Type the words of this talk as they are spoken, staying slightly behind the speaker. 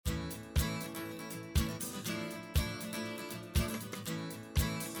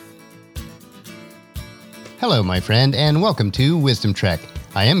Hello, my friend, and welcome to Wisdom Trek.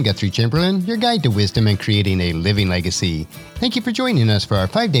 I am Guthrie Chamberlain, your guide to wisdom and creating a living legacy. Thank you for joining us for our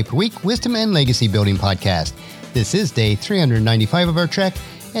 5-day-per-week Wisdom and Legacy Building podcast. This is day 395 of our trek,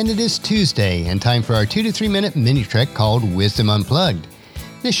 and it is Tuesday, and time for our 2 to 3 minute mini trek called Wisdom Unplugged.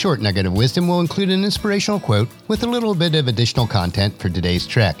 This short nugget of wisdom will include an inspirational quote with a little bit of additional content for today's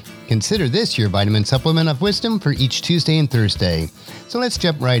trek. Consider this your vitamin supplement of wisdom for each Tuesday and Thursday. So let's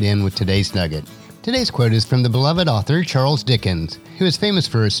jump right in with today's nugget. Today's quote is from the beloved author Charles Dickens, who is famous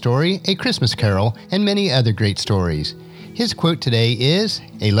for his story, A Christmas Carol, and many other great stories. His quote today is,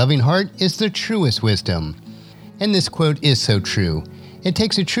 "A loving heart is the truest wisdom." And this quote is so true. It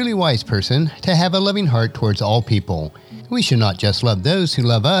takes a truly wise person to have a loving heart towards all people. We should not just love those who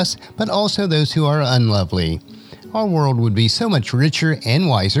love us, but also those who are unlovely. Our world would be so much richer and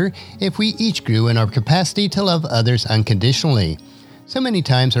wiser if we each grew in our capacity to love others unconditionally. So many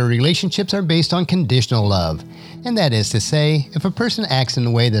times our relationships are based on conditional love. And that is to say, if a person acts in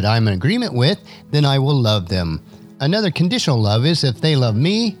a way that I'm in agreement with, then I will love them. Another conditional love is if they love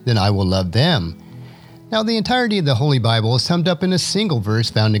me, then I will love them. Now, the entirety of the Holy Bible is summed up in a single verse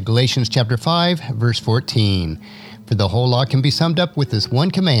found in Galatians chapter 5, verse 14. For the whole law can be summed up with this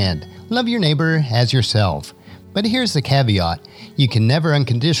one command, love your neighbor as yourself. But here's the caveat. You can never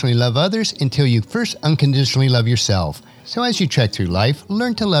unconditionally love others until you first unconditionally love yourself. So as you trek through life,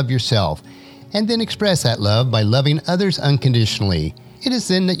 learn to love yourself, and then express that love by loving others unconditionally. It is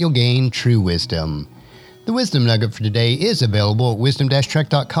then that you'll gain true wisdom. The wisdom nugget for today is available at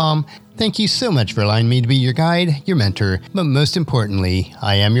wisdom-trek.com. Thank you so much for allowing me to be your guide, your mentor, but most importantly,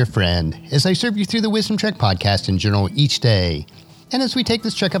 I am your friend as I serve you through the Wisdom Trek podcast and journal each day. And as we take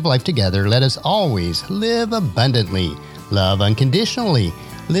this trek of life together, let us always live abundantly, love unconditionally,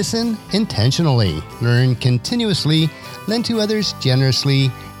 listen intentionally, learn continuously, lend to others generously,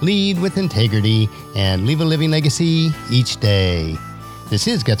 lead with integrity, and leave a living legacy each day. This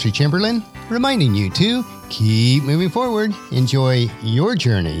is Guthrie Chamberlain, reminding you to keep moving forward, enjoy your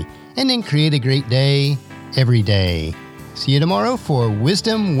journey, and then create a great day every day. See you tomorrow for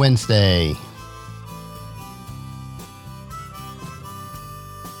Wisdom Wednesday.